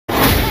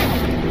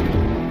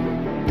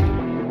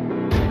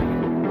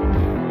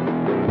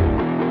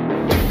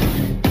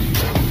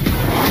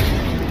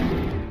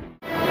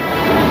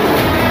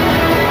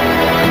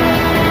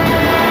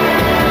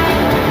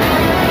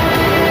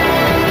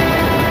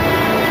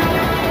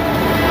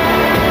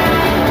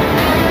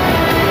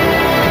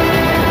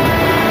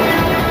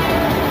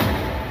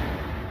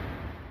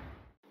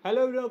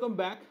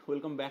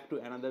welcome back to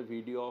another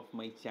video of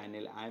my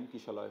channel. I am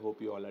Kishalay. I hope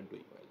you all are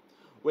doing well.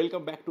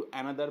 Welcome back to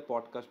another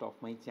podcast of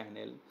my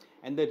channel.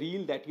 And the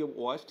reel that you have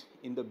watched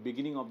in the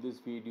beginning of this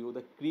video,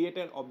 the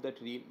creator of that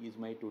reel is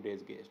my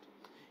today's guest.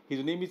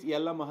 His name is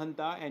Yalla Mahanth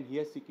and he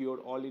has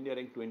secured All India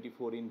rank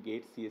 24 in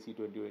GATE CSE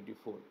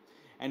 2024.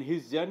 And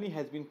his journey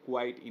has been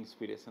quite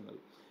inspirational.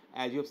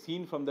 As you have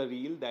seen from the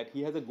reel that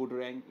he has a good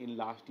rank in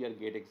last year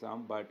GATE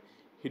exam, but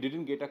he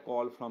didn't get a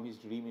call from his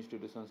dream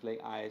institutions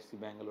like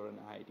IISc Bangalore and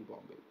IIT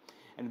Bombay.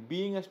 And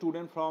being a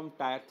student from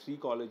tier 3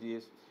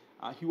 colleges,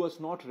 he was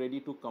not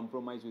ready to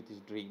compromise with his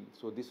dream.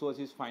 So this was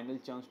his final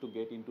chance to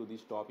get into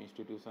these top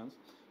institutions.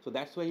 So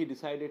that's why he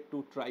decided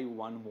to try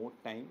one more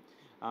time.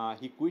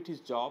 He quit his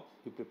job,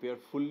 he prepared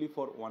fully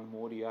for one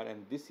more year,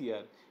 and this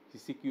year he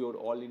secured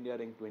All India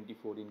rank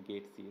 24 in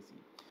GATE CSE.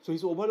 So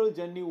his overall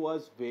journey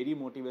was very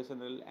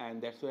motivational,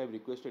 and that's why I've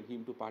requested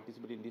him to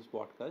participate in this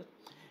podcast.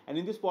 And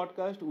in this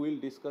podcast, we'll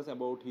discuss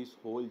about his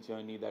whole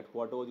journey, that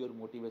what was your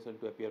motivation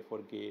to appear for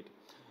GATE,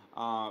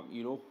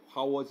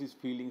 how was his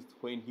feelings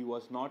when he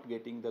was not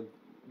getting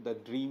the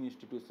dream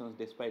institutions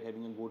despite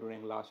having a good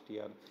rank last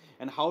year,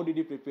 and how did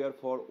he prepare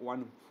for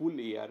one full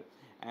year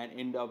and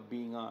end up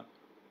being a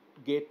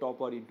GATE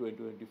topper in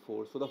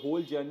 2024. So the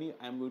whole journey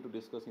I'm going to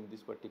discuss in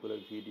this particular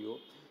video.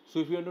 So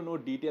if you want to know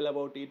detail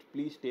about it,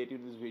 please stay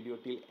tuned this video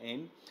till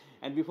end.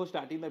 And before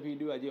starting the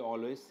video, as I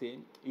always say,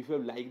 if you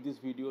have liked this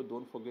video,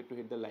 don't forget to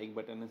hit the like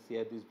button and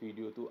share this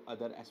video to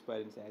other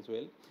aspirants as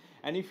well.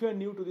 And if you are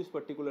new to this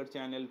particular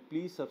channel,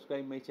 please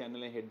subscribe my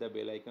channel and hit the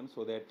bell icon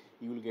so that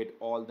you will get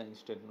all the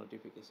instant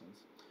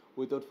notifications.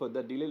 Without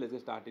further delay, let's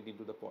get started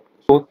into the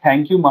podcast. So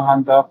thank you,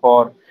 Mahanta,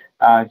 for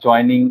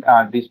joining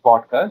this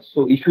podcast.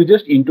 So if you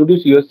just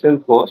introduce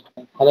yourself first.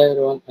 Hello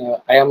everyone,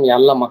 I am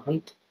Yalla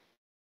Mahanth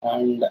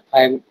and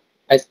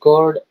I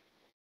scored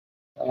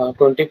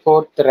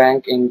 24th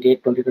rank in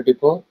GATE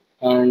 2024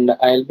 and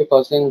I'll be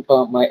pursuing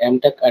for my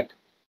MTech at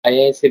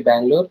IISc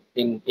Bangalore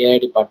in AI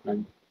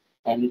department.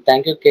 And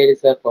thank you, Kerry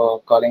sir,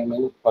 for calling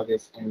me for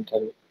this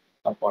interview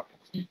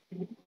podcast.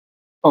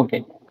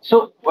 Okay.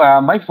 So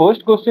my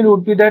first question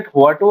would be that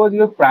what was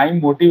your prime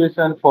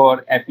motivation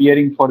for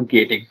appearing for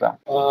GATE exam?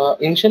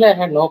 Initially, I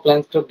had no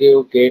plans to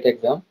give GATE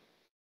exam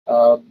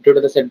due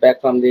to the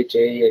setback from the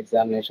JEE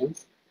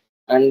examinations.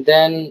 And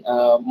then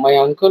my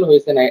uncle, who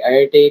is an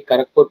IIT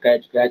Kharagpur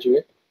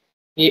graduate,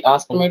 he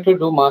asked me to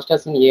do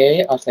masters in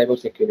AI or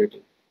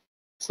cybersecurity.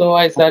 So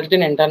I searched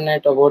in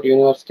internet about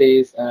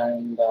universities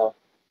and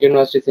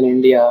universities in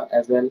India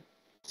as well.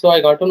 So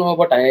I got to know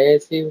about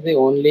IISc is the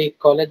only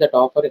college that's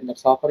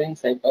offering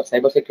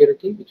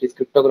cybersecurity, which is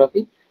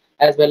cryptography,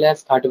 as well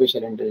as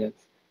artificial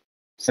intelligence.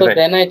 So Right.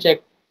 then I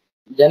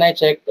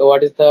checked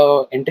what is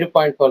the entry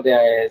point for the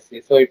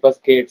IISc. So it was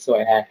GATE. So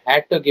I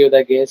had to give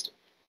the GATE,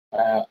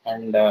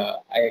 and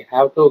I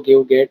have to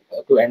give GATE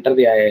to enter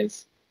the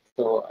IIS.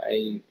 So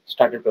I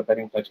started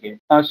preparing for GATE.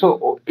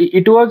 So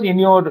it was in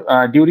your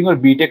during your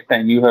BTech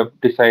time you have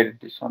decided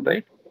this one,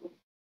 right?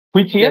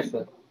 Which year? Yes,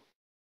 sir.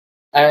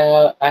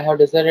 I have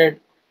decided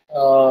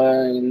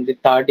in the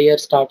third year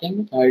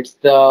starting. It's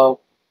the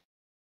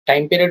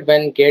time period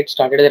when GATE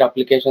started their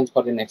applications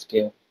for the next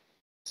year.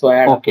 So I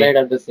had Okay. applied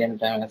at the same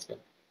time as well.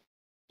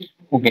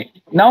 Okay.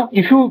 Now,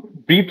 if you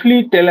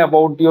briefly tell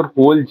about your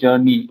whole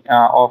journey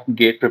of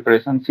GATE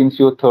preparation since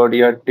your third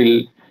year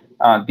till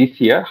this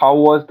year, how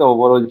was the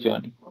overall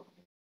journey?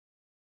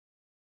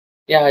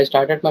 Yeah, I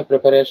started my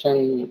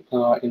preparation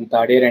in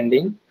third year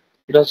ending.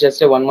 It was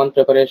just a 1 month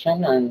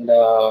preparation and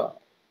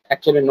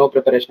actually no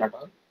preparation at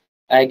all.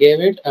 I gave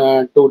it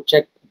to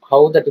check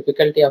how the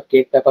difficulty of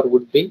GATE paper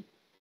would be.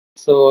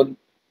 So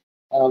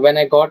when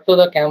I got to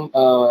the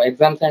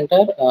exam center,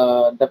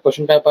 the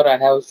question paper, I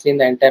have seen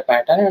the entire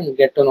pattern and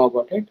get to know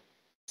about it.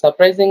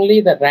 Surprisingly,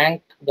 the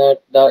rank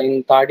that the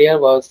in third year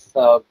was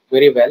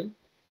very well.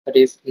 That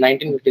is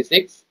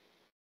 1956,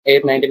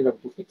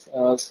 1956.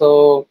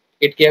 So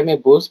it gave me a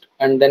boost,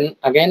 and then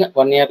again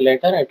 1 year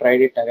later, I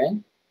tried it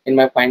again in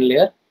my final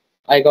year.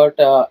 I got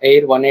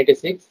Air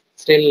 186.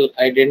 Still,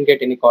 I didn't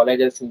get any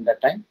colleges in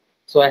that time,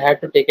 so I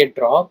had to take a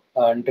drop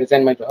and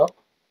resign my job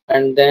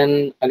and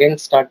then again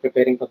start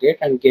preparing for GATE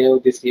and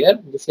gave this year.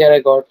 This year I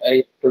got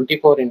a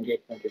 24 in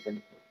GATE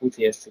 2024 in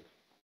CSE.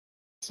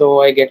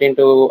 So I get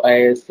into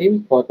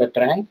IISc for the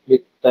rank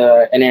with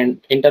an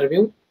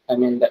interview. I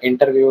mean the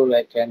interview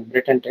like a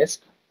written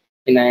test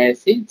in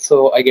IISc.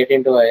 So I get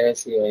into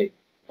IISc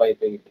by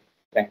the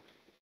rank.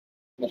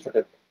 That's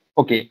it.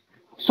 Okay.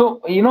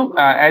 So,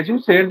 as you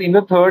said, in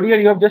the third year,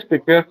 you have just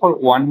prepared for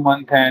 1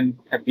 month and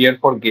appeared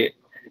for GATE.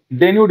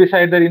 Then you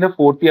decide that in the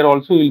fourth year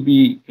also you'll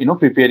be,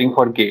 preparing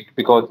for GATE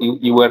because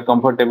you were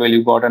comfortable,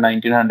 you got a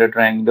 1900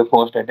 rank in the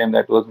first attempt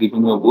that was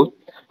giving you a boost.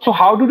 So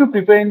how did you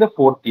prepare in the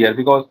fourth year?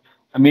 Because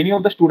many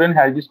of the students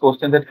have this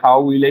question that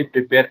how will I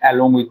prepare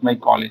along with my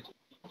college?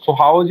 So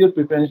how was your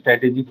preparation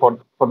strategy for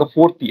the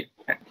fourth year?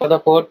 For the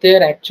fourth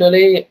year,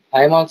 actually,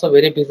 I'm also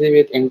very busy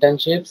with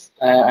internships.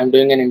 I'm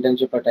doing an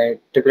internship at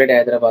IIIT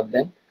Hyderabad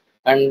then.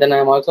 And then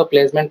I'm also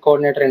placement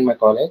coordinator in my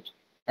college.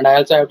 And I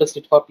also have to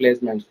sit for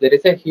placements. There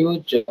is a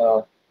huge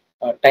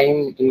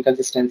time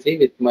inconsistency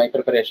with my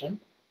preparation.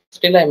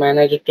 Still, I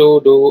managed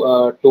to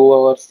do 2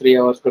 hours, 3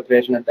 hours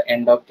preparation at the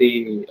end of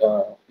the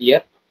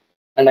year,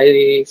 and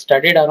I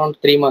studied around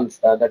 3 months.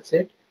 That's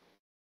it.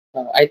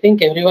 I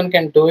think everyone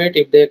can do it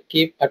if they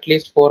keep at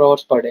least 4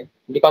 hours per day.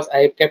 Because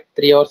I kept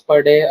 3 hours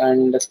per day,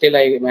 and still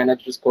I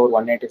managed to score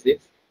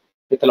 186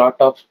 with a lot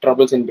of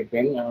troubles in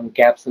between and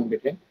gaps in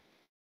between.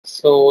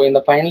 So in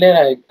the final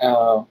year,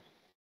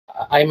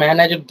 I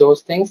managed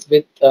those things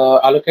with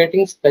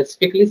allocating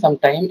specifically some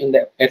time in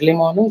the early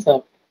mornings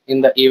or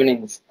in the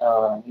evenings,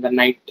 in the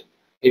night,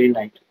 every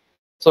night.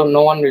 So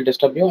no one will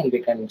disturb you and we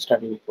can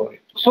study for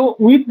it. So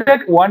with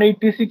that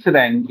 186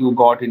 rank you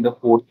got in the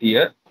fourth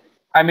year,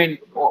 I mean,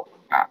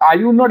 are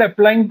you not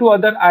applying to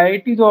other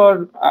IITs,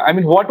 or I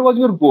mean, what was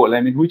your goal?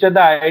 I mean, which are the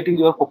IITs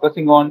you are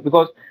focusing on?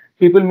 Because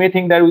people may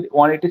think that with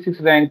 186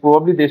 rank,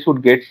 probably they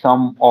should get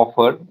some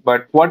offer.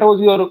 But what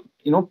was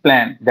your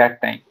plan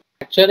that time?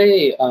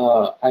 Actually,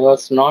 I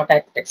was not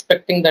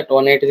expecting that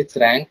 186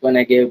 rank when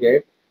I gave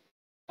gate.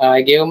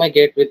 I gave my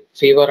gate with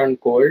fever and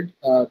cold.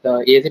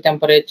 The AC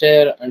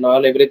temperature and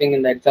all everything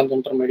in the exam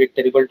center made it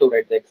terrible to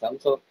write the exam.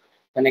 So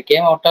when I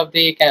came out of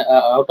the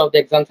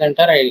exam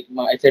center, I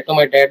said to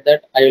my dad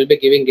that I will be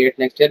giving gate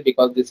next year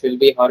because this will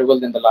be horrible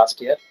than the last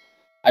year.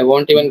 I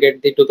won't even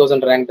get the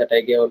 2000 rank that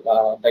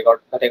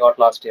I got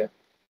last year.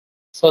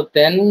 So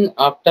then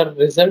after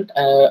result,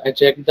 I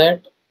checked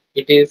that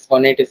it is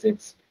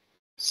 186.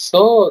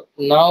 So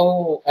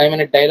now I'm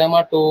in a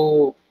dilemma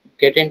to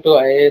get into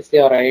IISc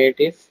or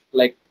IITs,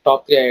 like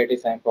top three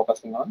IITs I'm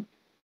focusing on.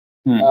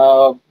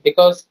 Hmm.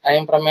 Because I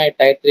am from a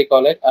tier 3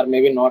 college, or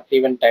maybe not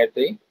even tier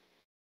 3.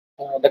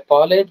 The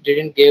college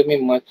didn't give me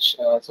much,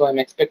 so I'm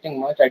expecting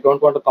much. I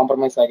don't want to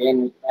compromise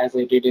again as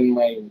I did in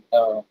my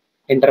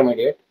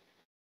intermediate.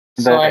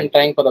 So I'm Right.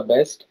 trying for the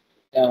best.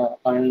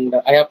 And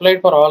I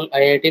applied for all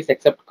IITs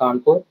except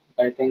Kanpur.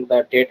 I think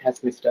the date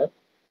has missed up.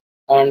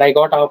 And I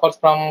got offers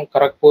from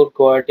Kharagpur,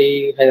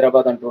 Guwahati,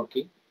 Hyderabad, and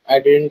Roorkee. I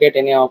didn't get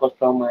any offers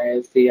from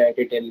IISc,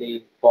 IIT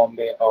Delhi,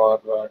 Bombay,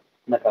 or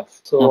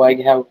Madras. So I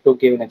Okay. have to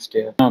give next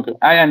year. Okay,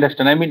 I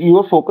understand. I mean,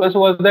 your focus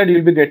was that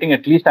you'll be getting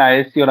at least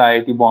IISc or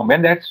IIT Bombay,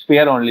 and that's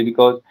fair only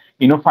because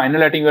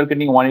final I think you're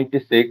getting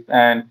 186,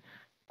 and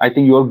I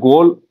think your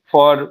goal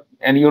for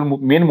and your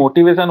main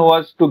motivation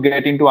was to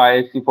get into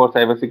IISc for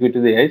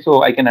cybersecurity AI.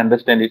 So I can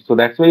understand it. So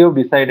that's why you've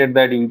decided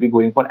that you'll be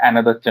going for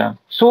another chance.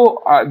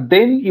 So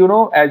then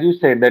as you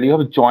said that you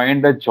have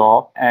joined the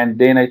job, and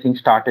then I think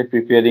started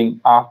preparing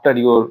after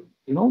your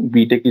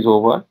BTech is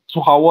over.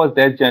 So how was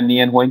that journey,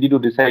 and when did you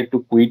decide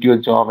to quit your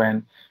job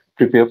and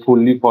prepare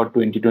fully for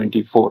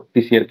 2024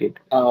 this year gate?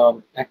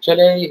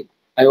 Actually,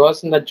 I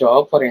was in the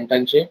job for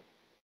internship,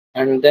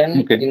 and then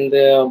Okay. in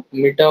the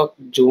mid of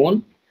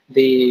June,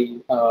 the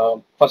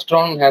first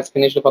round has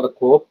finished for the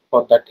COPE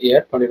for that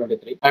year,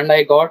 2023. And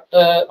I got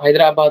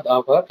Hyderabad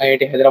offer,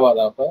 IIT Hyderabad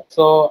offer.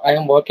 So I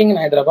am working in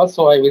Hyderabad.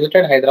 So I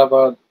visited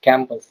Hyderabad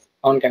campus,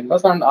 on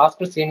campus, and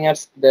asked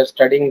seniors they're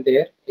studying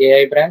there,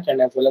 AI branch and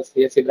as well as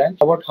CSE branch,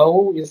 about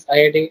how is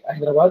IIT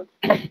Hyderabad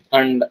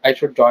and I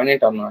should join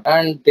it or not.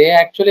 And they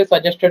actually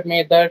suggested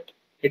me that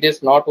it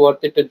is not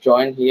worth it to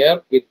join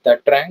here with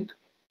that rank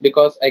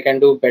because I can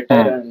do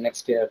better Hmm.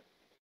 next year.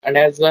 And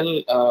as well,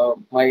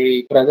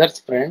 my brother's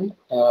friend,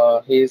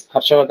 he is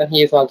Harshavardhan,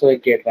 he is also a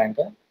gate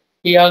ranker.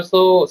 He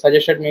also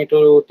suggested me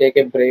to take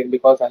a break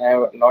because I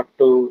have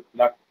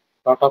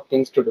lot of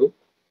things to do.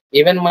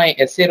 Even my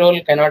SC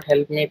role cannot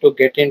help me to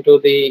get into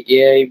the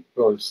AI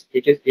roles.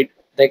 The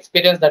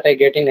experience that I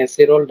get in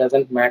SC role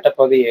doesn't matter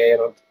for the AI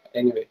role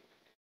anyway.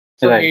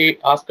 So Right. he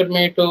asked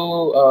me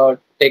to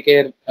take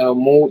a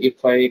move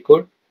if I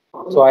could.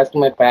 So I asked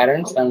my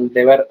parents, and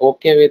they were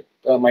okay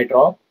with my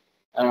drop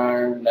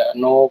and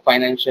no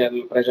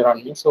financial pressure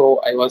on me. So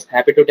I was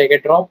happy to take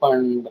a drop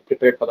and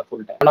prepared for the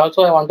full time. And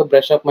also, I want to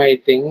brush up my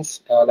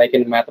things like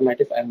in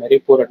mathematics. I'm very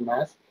poor at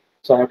math,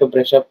 so I have to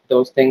brush up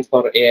those things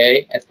for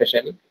AI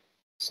especially.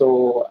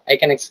 So I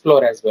can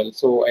explore as well.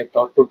 So I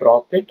thought to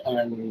drop it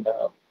and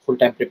full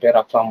time prepare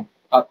up from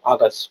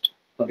August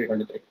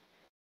 2023.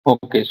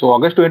 Okay. So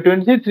August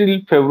 2026 till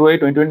February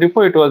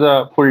 2024, it was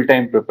a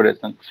full-time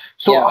preparation.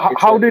 So Yeah,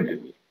 it's how a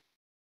did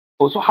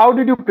how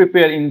did you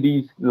prepare in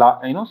these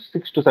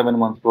 6 to 7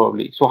 months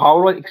probably? So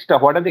how was extra?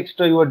 What are the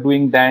extra you were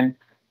doing than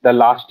the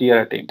last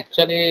year attempt?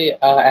 actually,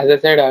 as I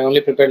said, I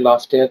only prepared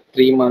last year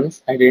 3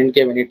 months. I didn't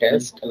give any Hmm.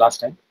 test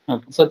last time.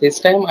 Okay. So this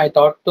time I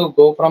thought to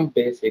go from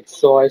basics.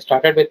 So I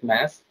started with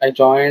maths. I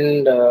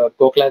joined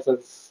Go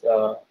classes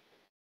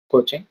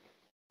coaching.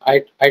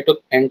 I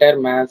took entire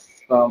maths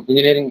from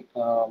engineering,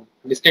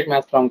 discrete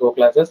maths from Go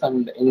classes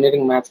and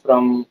engineering maths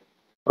from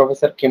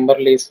Professor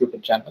Kimberly's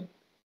YouTube channel.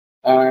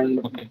 And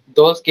Okay.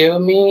 those gave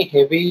me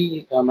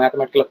heavy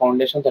mathematical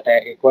foundation that I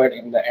acquired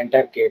in the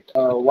entire gate.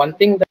 One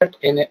thing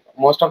that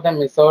most of them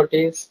miss out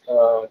is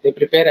they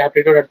prepare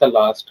aptitude at the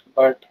last,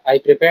 but I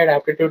prepared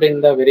aptitude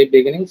in the very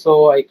beginning,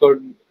 so I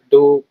could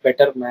do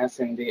better maths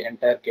in the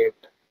entire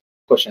gate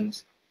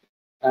questions.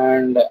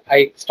 And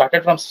I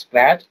started from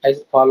scratch. I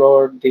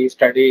followed the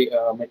study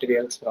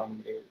materials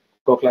from the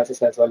pro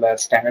classes as well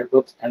as standard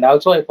groups, and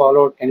also I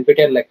followed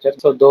NPTEL lectures.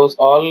 So those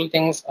all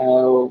things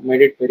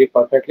made it very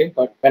perfectly.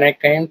 But when I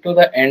came to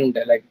the end,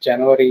 like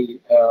January,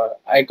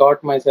 I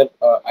doubted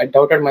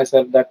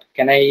myself that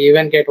can I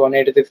even get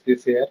 186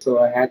 this year? So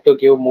I had to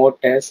give more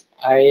tests.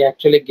 I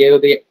actually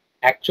gave the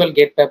actual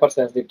gate papers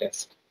as the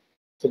test.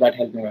 So that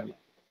helped me well.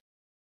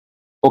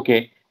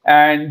 Okay.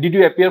 And did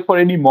you appear for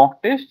any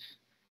mock tests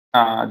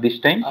this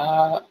time?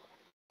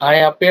 I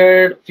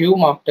appeared few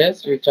mock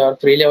tests which are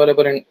freely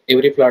available in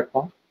every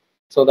platform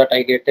so that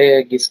I get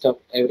a gist of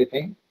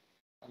everything,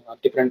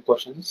 different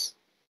questions.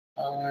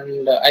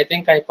 And I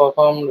think I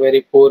performed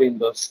very poor in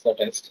those the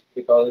tests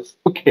because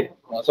Okay.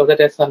 most of the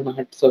tests are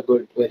not so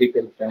good, very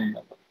well framed.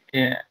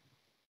 Yeah.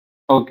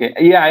 Okay.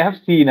 Yeah, I have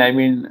seen. I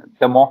mean,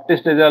 the mock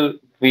test result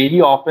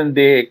very often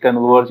they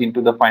converge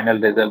into the final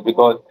result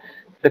because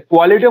the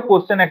quality of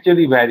question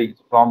actually varies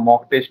from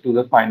mock test to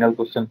the final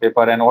question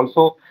paper, and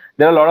also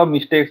there are a lot of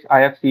mistakes I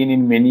have seen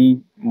in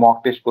many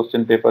mock test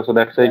question papers. So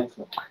that's why Yes,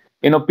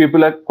 sir.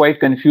 people are quite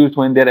confused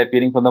when they're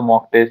appearing for the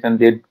mock test and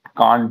they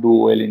can't do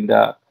well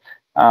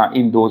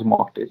in those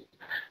mock tests.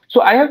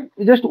 So I have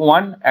just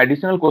one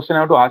additional question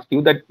I have to ask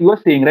you, that you are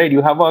saying, right,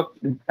 you have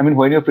I mean,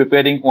 when you're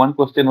preparing, one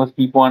question was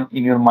keep on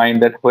in your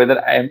mind that whether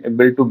I am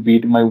able to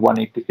beat my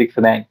 186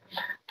 rank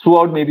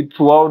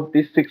throughout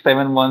these 6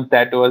 7 months,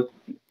 that was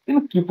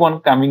keep on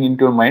coming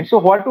into your mind. So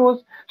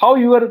how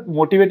you were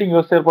motivating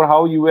yourself, or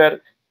how you were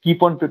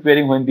keep on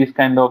preparing when these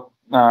kind of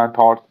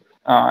thoughts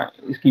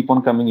is keep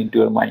on coming into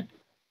your mind?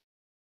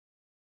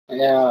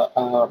 Yeah,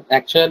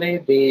 actually,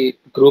 the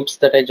groups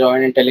that I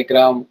joined in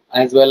Telegram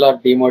as well are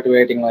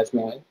demotivating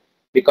myself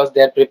because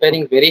they are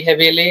preparing very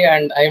heavily,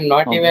 and I am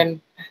not Okay.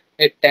 even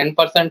at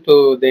 10%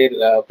 to their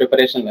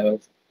preparation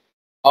levels.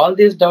 All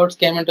these doubts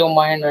came into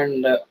mind,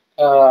 and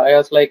I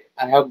was like,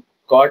 I have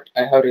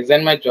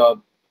resigned my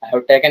job, I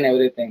have taken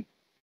everything.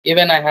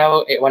 Even I have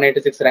a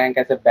 186 rank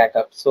as a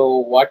backup. So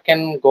what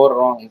can go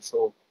wrong?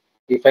 So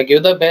if I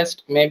give the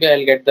best, maybe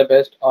I'll get the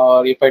best,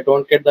 or if I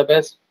don't get the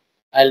best,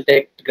 I'll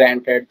take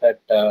granted that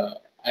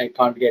I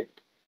can't get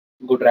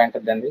good rank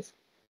than this.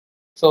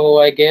 So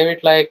I gave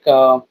it like,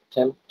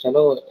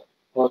 chalo,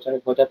 ho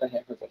jata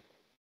hai.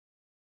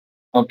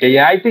 Okay,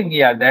 yeah, I think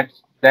yeah, that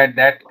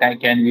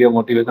can be a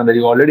motivation that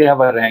you already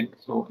have a rank,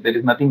 so there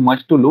is nothing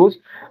much to lose.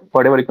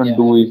 Whatever you can Yeah,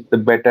 do is the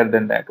better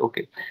than that.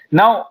 Okay.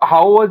 Now,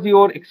 how was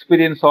your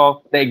experience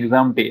of the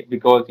exam day?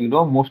 Because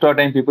most of the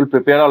time people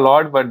prepare a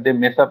lot, but they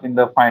mess up in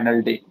the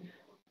final day.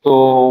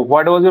 So,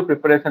 what was your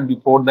preparation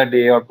before the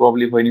day, or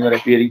probably when you were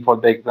appearing for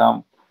the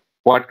exam?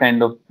 What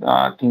kind of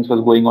things was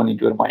going on in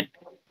your mind?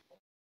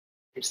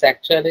 it's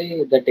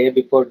actually the day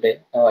before the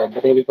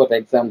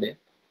exam day.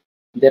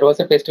 There was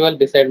a festival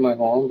beside my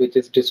home which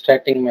is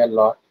distracting me a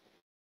lot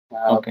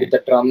with Okay.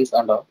 the drums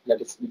and all.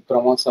 That is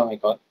Brahmosam we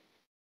call.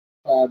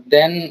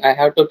 Then I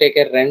have to take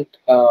a rent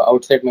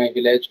outside my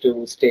village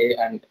to stay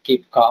and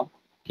keep calm,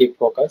 keep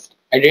focused.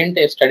 I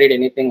didn't studied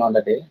anything on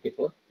the day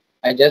before.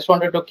 I just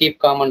wanted to keep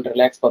calm and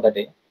relax for the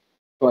day.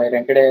 So I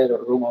rented a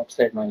room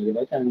outside my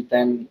village and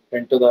then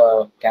went to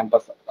the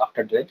campus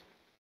after that.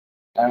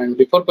 And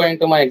before going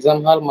to my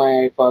exam hall,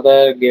 my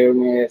father gave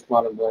me a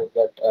small advice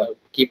that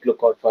keep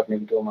lookout for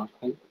negative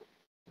marking,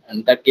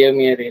 and that gave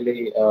me a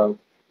really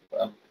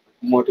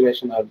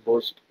motivation or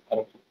boost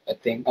or a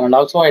thing. And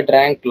also I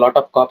drank a lot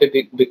of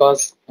coffee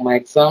because my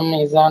exam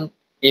is on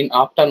in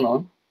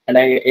afternoon, and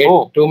I ate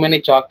Oh. too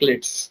many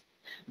chocolates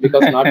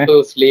because not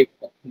to sleep,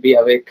 be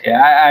awake.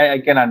 Yeah, I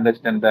can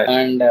understand that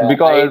And I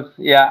because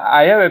yeah,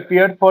 I have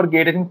appeared for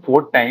GATE I think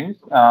 4 times.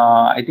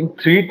 I think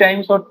 3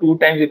 times or 2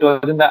 times it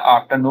was in the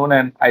afternoon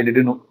and I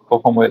didn't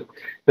perform well.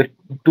 The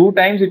 2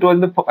 times it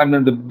was I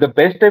mean the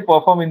best I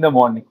perform in the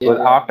morning, yeah, because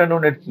yeah.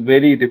 afternoon it's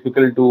very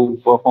difficult to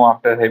perform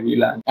after heavy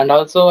lunch. And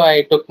also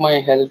I took my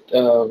health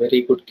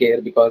very good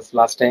care because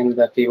last time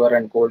the fever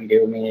and cold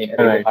gave me a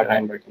really Right, hard right.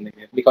 time writing the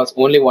year. Because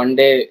only one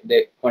day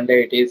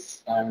it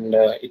is, and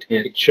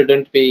Yes, it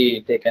shouldn't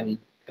be taken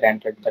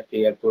granted that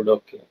we are good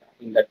okay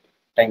in that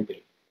time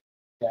period.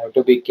 You have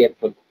to be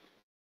careful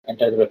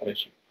enter the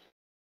preparation.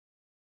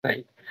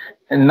 right.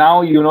 And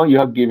now you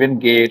have given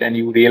GATE and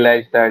you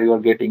realize that you are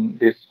getting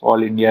this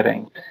all India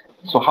rank.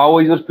 So how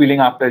is your feeling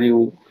after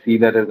you see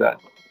the result?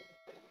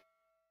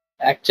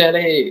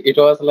 Actually, it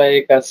was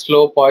like a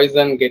slow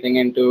poison getting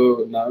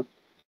into now.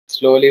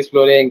 Slowly,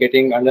 I'm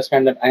getting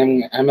understand that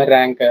I'm a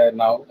ranker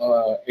now.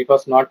 It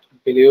was not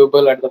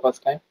believable at the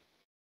first time.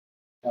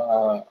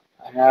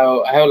 I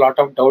have a lot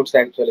of doubts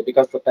actually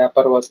because the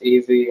paper was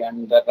easy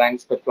and the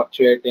ranks were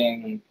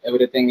fluctuating.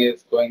 Everything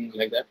is going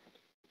like that.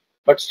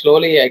 But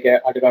slowly I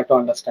got to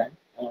understand.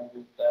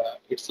 And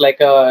it's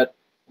like a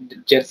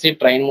Jersey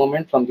train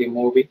moment from the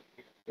movie.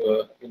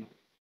 You know.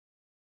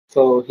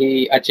 So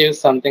he achieves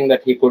something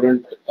that he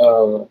couldn't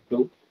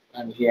do,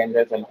 and he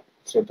enjoys a lot.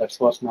 So that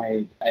was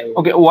my.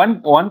 Okay,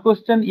 one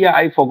question, yeah,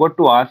 I forgot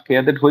to ask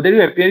here, that whether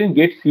you appear in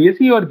GATE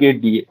CSE or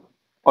GATE DA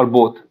or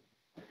both.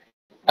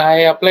 I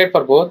applied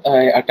for both.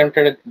 I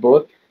attempted it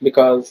both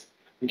because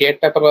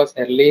gate paper was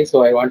early,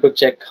 so I want to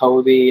check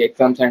how the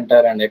exam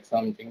center and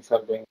exam things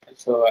are going.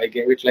 So I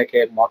gave it like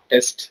a mock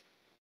test,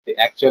 the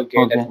actual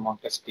gate as Okay. a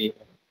mock test.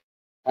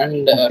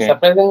 And Okay.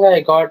 surprisingly,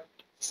 I got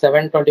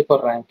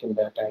 724 rank in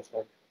that as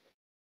well.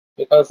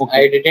 Because Okay.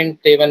 I didn't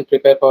even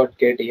prepare for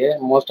GATE A.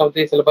 Most of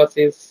the syllabus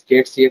is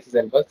GATE CSE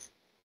syllabus,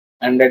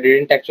 and I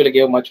didn't actually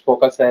give much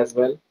focus as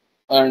well.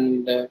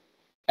 And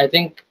I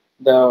think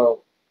the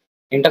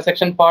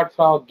intersection part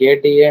for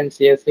GATE A and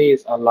CSE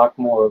is a lot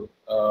more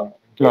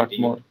GATE Lot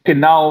A. more. Okay,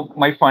 now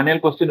my final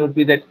question would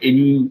be that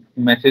any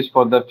message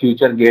for the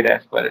future GATE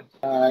aspirants?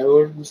 I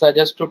would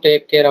suggest to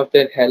take care of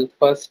their health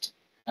first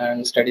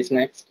and studies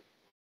next,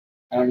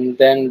 and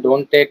then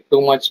don't take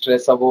too much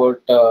stress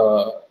about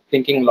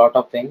thinking a lot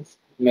of things.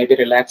 Maybe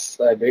relax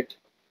a bit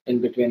in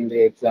between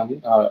the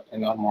exam,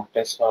 mock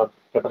test or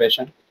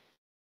preparation.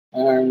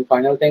 And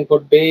final thing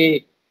could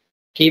be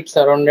keep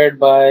surrounded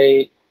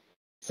by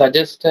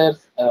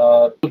suggesters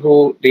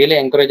who really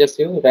encourages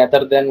you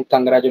rather than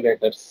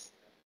congratulators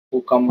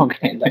who come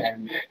Okay. in the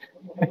end.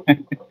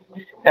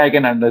 I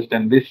can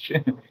understand this.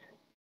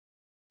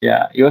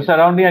 Yeah, your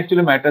surrounding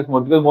actually matters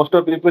more because most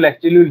of people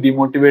actually will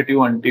demotivate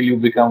you until you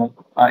become,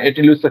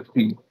 until you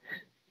succeed.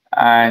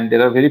 And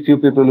there are very few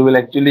people who will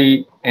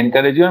actually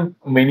encourage you. And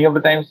many of the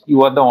times,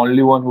 you are the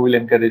only one who will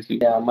encourage you.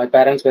 Yeah, my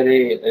parents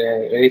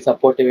very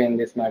supportive in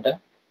this matter.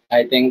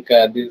 I think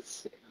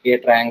this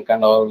gate rank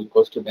and all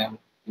goes to them.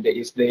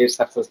 Is their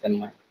success than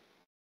mine.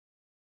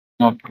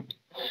 Okay.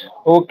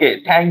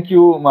 Okay, thank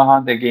you,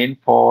 Mahanth, again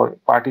for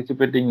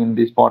participating in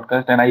this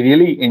podcast. And I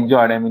really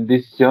enjoyed, I mean,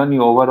 this journey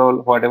overall,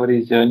 whatever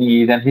his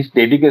journey is, and his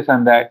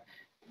dedication that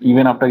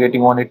even after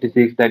getting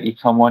 186, that if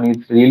someone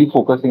is really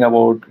focusing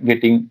about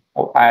getting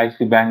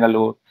IISc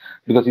Bangalore,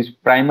 because his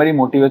primary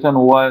motivation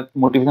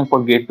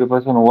for gate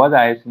preparation was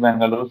IISc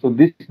Bangalore. So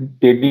this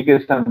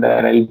dedication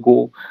that I'll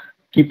go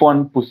keep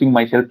on pushing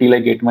myself till I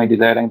get my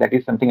desired rank, that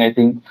is something I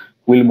think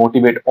will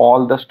motivate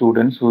all the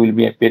students who will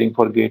be appearing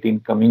for gate in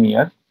coming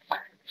years.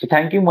 So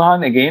thank you,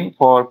 Mahan, again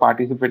for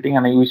participating,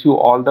 and I wish you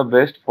all the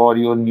best for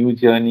your new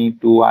journey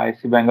to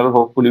IISc Bangalore.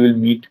 Hopefully, we'll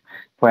meet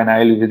when I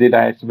will visit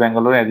IISc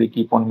Bangalore, as we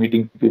keep on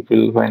meeting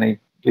people when I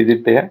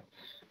visit there.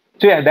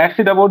 So yeah, that's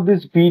it about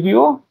this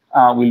video.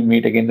 We'll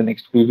meet again in the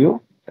next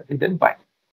video. Then bye.